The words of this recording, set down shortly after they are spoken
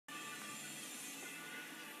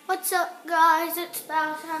What's up, guys? It's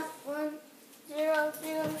Splatter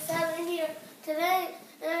 1007 here. Today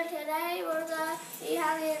we're gonna be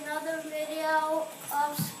having another video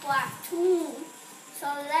of Splatoon. So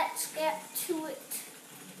let's get to it.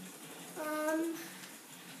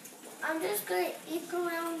 I'm just gonna eke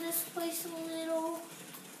around this place a little.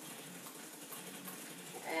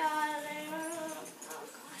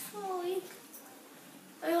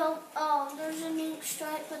 Oh, there's an ink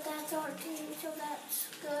stripe, but that's our team, so that's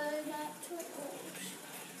good. That's what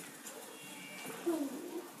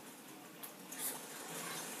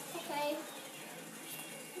Okay.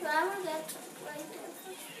 Whoever gets right there.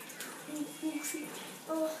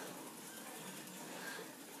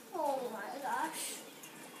 Oh my gosh.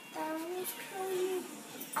 That was crazy.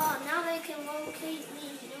 Oh, now they can locate me.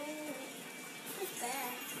 No. That's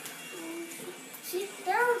bad. See,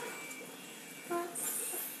 there.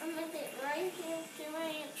 I'm gonna get right here to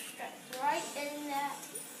my stripe, right in that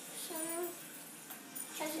center.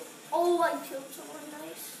 Oh, I killed someone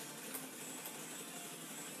nice.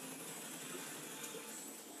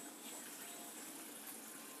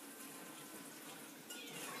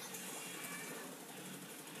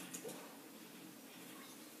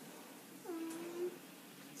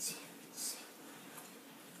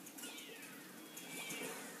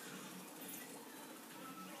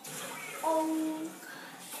 Oh.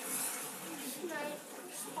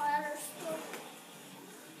 Splatter still.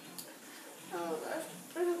 Oh,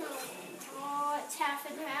 it's half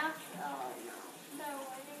and half. Oh no, they're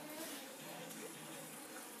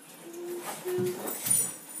winning.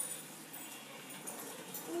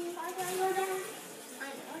 I gotta go down. I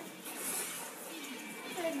know it.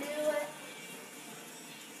 I knew it.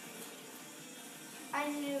 I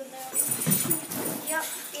knew that. Yep,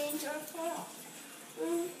 danger fall.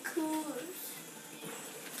 Coolers.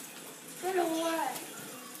 Get away.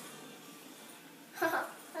 I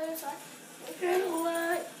was like, get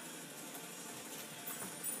away.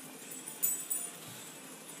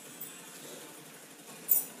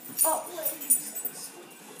 Oh, wait.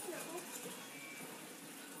 No.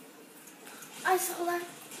 I saw that.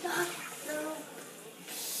 No.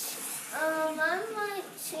 I might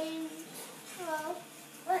change. Well,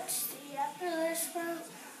 let's see after this round.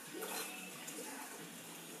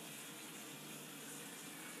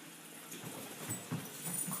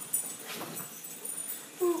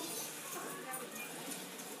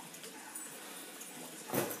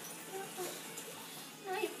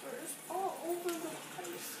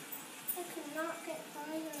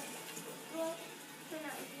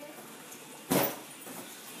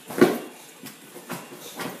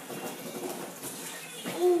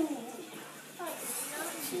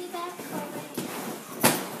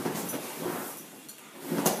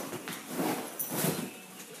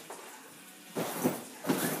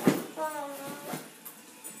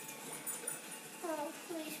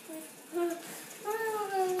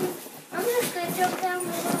 Jump down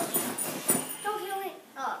the hill. Don't kill me.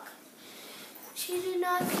 Oh, she did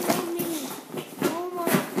not kill me. Oh my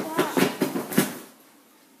god.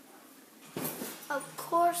 Of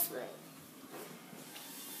course they.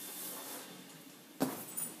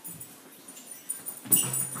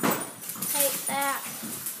 Take that.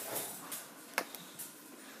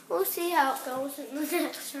 We'll see how it goes in the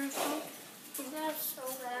next circle. That's so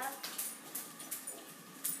bad.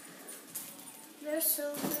 They're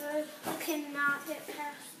so good. I cannot get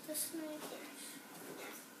past the snipers.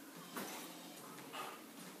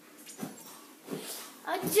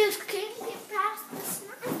 I just can't get past the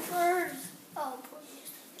snipers. Oh,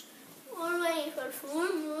 please. We're waiting for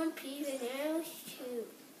 4 more people now. Shoot.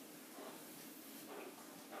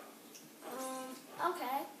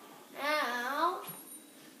 Okay. Now,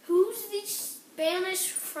 who's these Spanish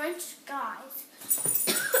French guys?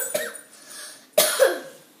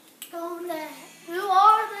 Who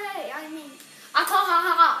are they? I mean,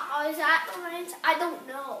 oh, is that the orange? I don't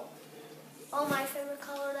know. Oh, my favorite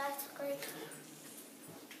color. That's great.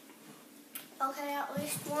 Okay, at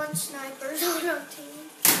least one sniper's on our team.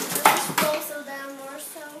 At least both of them were,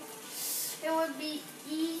 so it would be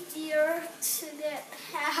easier to get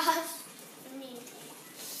past me.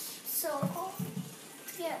 So,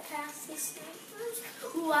 get past these snipers.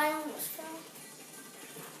 Ooh, I almost fell.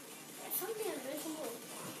 There's something invisible.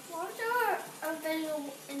 What's our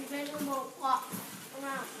invisible block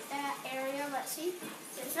around that area? Let's see.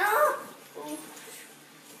 There's no.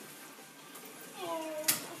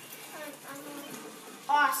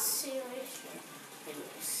 Oh, seriously.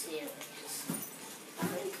 Serious. I'm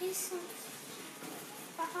in case something's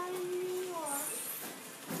behind me or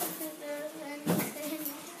if there's anything.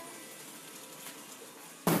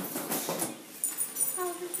 How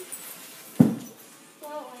did it?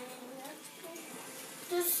 Well,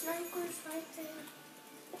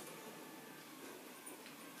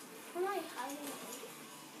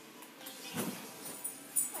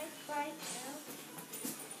 Right there.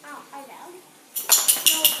 Oh, I know.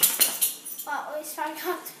 No. Well, at least I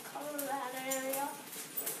got to cover that area.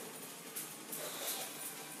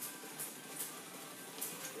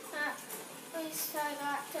 At least I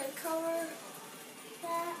got to cover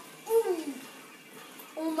that. Ooh.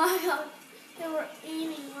 Oh my god. They were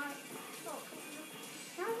aiming right. Oh,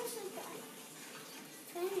 how does it die?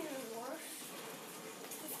 It's even worse.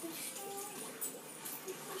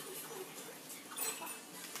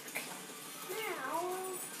 Now,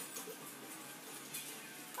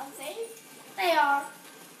 I think they are.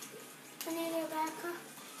 I need to get back up.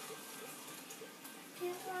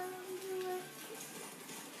 Can't let them do it.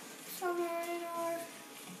 Somewhere in our.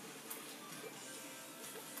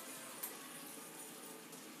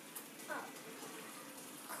 Oh,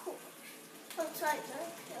 cool. Looks like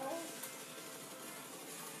they're killed.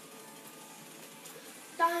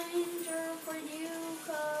 Danger for you,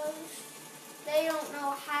 cause they don't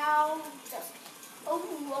know how. Just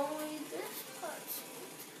only this person.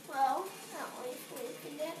 Well, at least we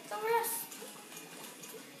can get the rest.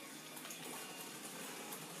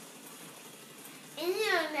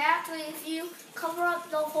 And actually, if you cover up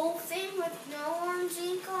the whole thing with no orange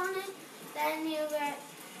ink on it, then you get,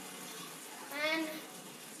 and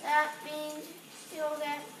that means you'll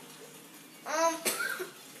get,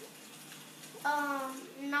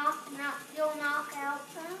 you'll knock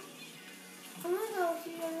out them. I'm gonna go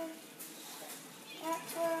here.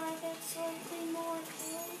 That's where I get something more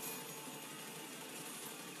cool.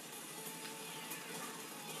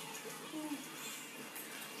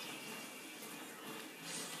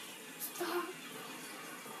 Stop.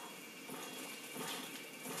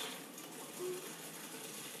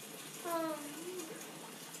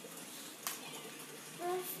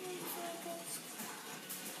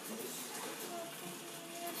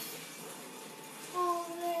 All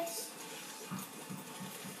this.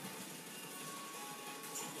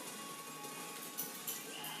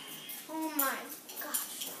 Oh my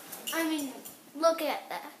gosh. I mean, look at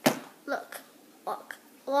that. Look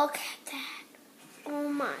at that. Oh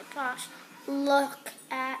my gosh. Look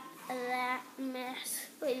at that mess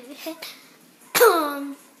we did.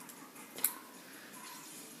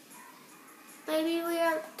 Maybe we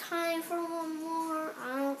have time for one more.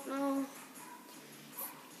 I don't know.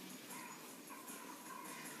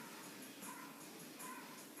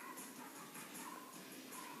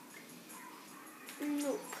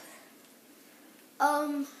 Nope.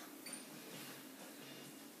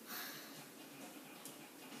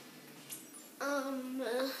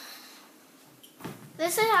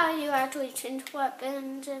 This is how you actually change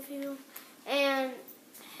weapons if you, and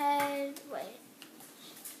head, wait.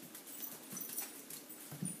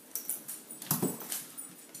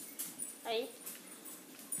 Right.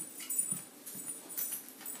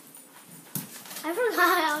 I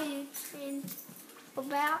forgot how you change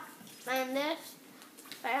about and this,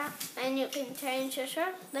 that, and you can change your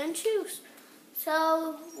shirt, then choose.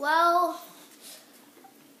 So, well,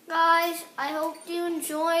 guys, I hope you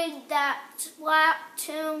enjoyed that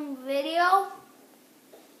Splatter video.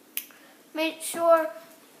 Make sure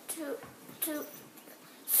to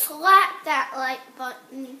slap that like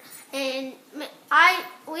button, and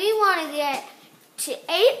we want to get to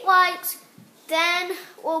 8 likes. Then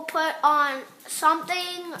we'll put on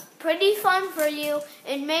something pretty fun for you,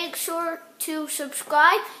 and make sure to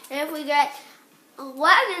subscribe. And if we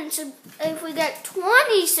get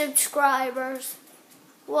 20 subscribers,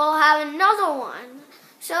 we'll have another one.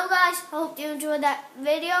 So guys, hope you enjoyed that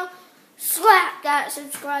video. Slap that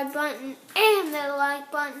subscribe button and the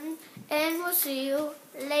like button, and we'll see you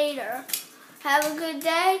later. Have a good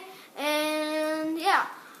day, and yeah,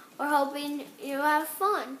 we're hoping you have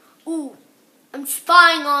fun. Ooh, I'm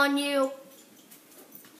spying on you.